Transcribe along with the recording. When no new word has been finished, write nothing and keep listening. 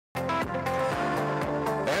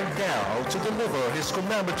now to deliver his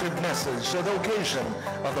commemorative message on the occasion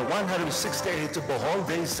of the 168th Bohol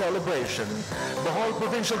Day Celebration, Bohol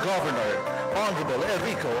Provincial Governor, Honorable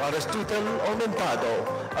Enrico Aristotel Aumentado.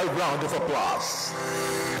 A round of applause.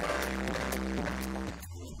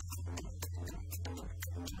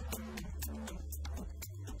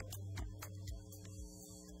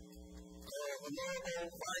 Honorable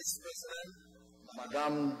Vice President,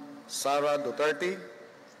 Madam Sara Duterte,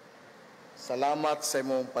 salamat sa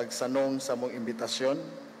imong pagsanong sa mong imbitasyon.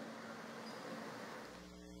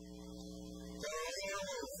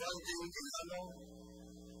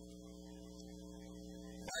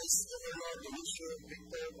 Vice Governor Dionisio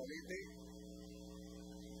Victor Malite,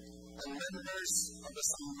 and members of the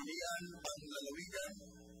Sanggunian Panglalawigan,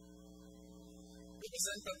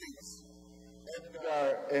 representatives Edgar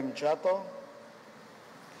M. Chato,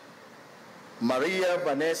 Maria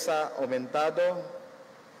Vanessa Aumentado,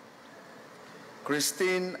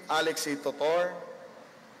 Christine Alexi Totor,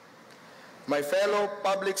 my fellow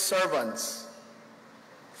public servants,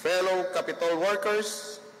 fellow Capitol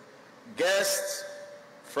workers, guests,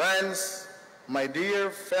 friends, my dear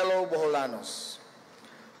fellow Boholanos.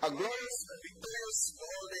 A glorious and victorious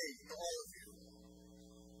Bohol Day to all of you.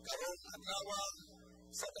 Karong adlawa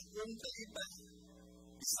sa dakong kalipay,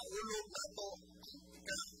 gisaulog nato ang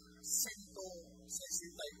ika-sinto sa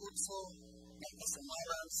 68 na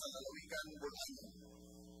kasumaran sa lalawigang Bol-anon.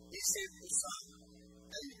 Isip usa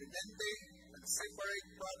ay evidente and separate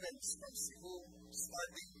province from Cebu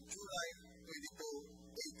starting July 22,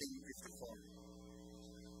 1854.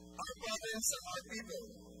 Our province and our people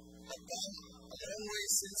have come a long way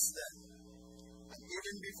since then, and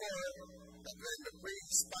even before that when the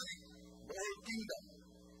pre-Hispanic Bohol Kingdom,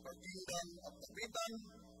 or Kingdom of Dapitan,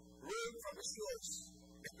 ruled from the shores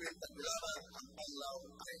between Tagbilaran and Panglao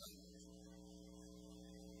Island.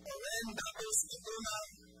 Or when Datu Sikatuna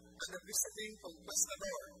and the visiting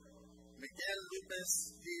conquistador, Miguel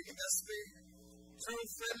Lopez de Legaspi, threw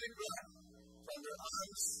friendly blood from their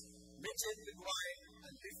arms, mixed it with wine,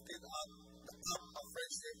 and lifted up the cup of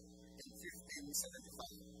friendship in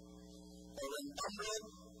 1575. Or when Tamblot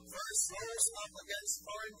first rose up against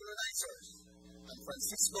foreign colonizers, and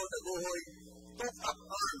Francisco Dagohoy took up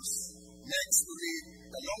arms next to lead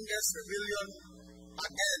the longest rebellion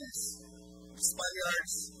against the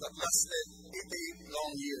Spaniards that lasted 80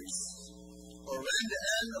 long years. Or when the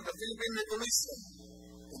end of the Philippine Revolution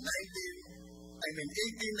in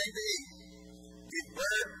 1898 gave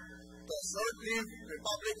birth to a short-lived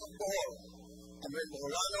Republic of Bohol, and when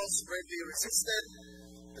Boholanos bravely resisted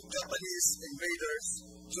the Japanese invaders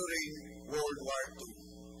during World War II.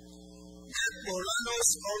 Yet Boholanos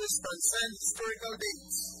always transcend historical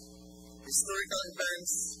dates, historical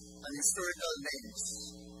events, and historical names.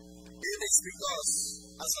 It is because,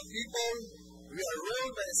 as a people, we are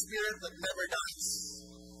ruled by a spirit that never dies,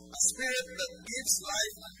 a spirit that gives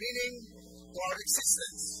life and meaning to our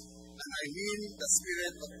existence, and I mean the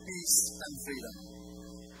spirit of peace and freedom.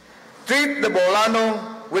 Treat the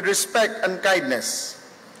Boholano with respect and kindness,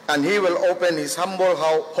 and he will open his humble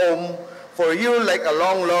home for you like a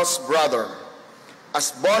long-lost brother. As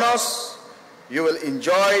bonus, you will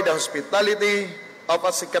enjoy the hospitality of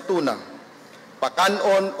a Sikatuna,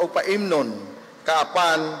 pakanon o paimnon,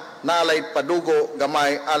 kaapan nalay padugo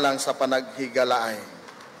gamay alang sa panaghigalaay.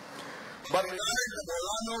 But the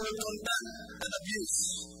Boholano will condemn and abuse,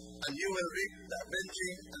 and you will reap the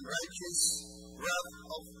avenging and righteous wrath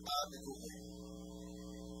of the Dagohoy.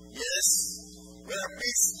 Yes, we are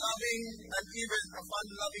peace-loving and even a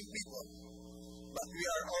fun-loving people, but we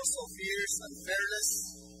are also fierce and fearless,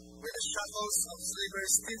 where the shackles of slavery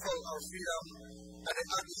stifle our freedom and the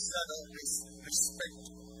adlawa respect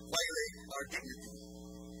violate our dignity.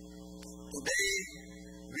 Today,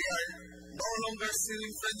 we are no longer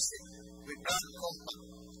sealing friendship with blood compact.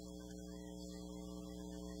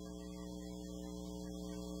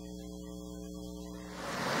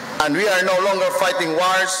 And we are no longer fighting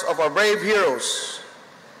wars of our brave heroes.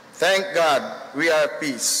 Thank God we are at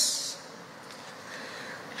peace.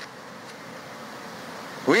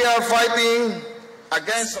 We are fighting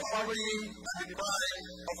against the poverty and crime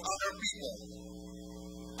of other people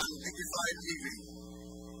and dignified living.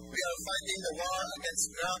 We are fighting the war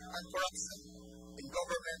against graft and corruption in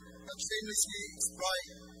government that shamelessly exploit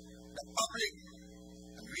the public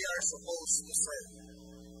and we are supposed to serve.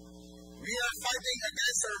 We are fighting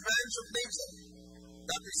against the revenge of nature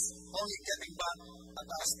that is only getting back at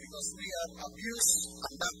us because we have abused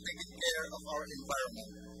and not taken care of our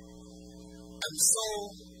environment. And so,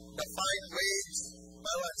 the fight waged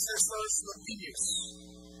by our ancestors continues.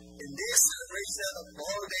 In this celebration of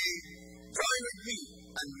Bohol Day, join with me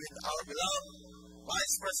and with our beloved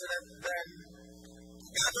Vice President then,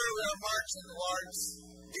 together we are marching towards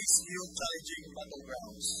these new challenging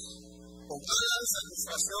battlegrounds. Kung alam sa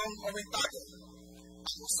administrasyong komentado,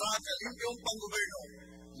 ang usa ka limpyong panggoberno,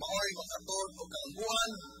 mao'y makatod o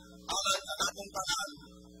kalambuan, alang ang atong tanan,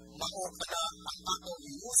 mao kana ang atong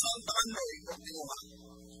hinusang takanloy o tinguha.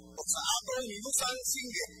 O sa atong hinusang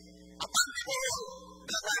singgit, apan ni Bohol,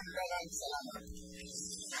 daghang salamat.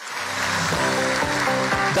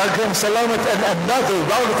 Daghang salamat and another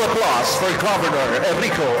round of applause for Governor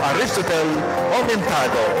Enrico Aristotel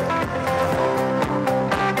Aumentado.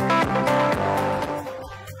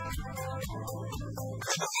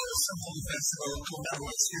 The Bohol Festival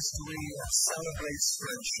commemorates history and celebrates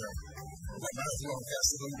friendship. The Marathon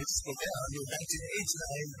Festival was began in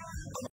 1989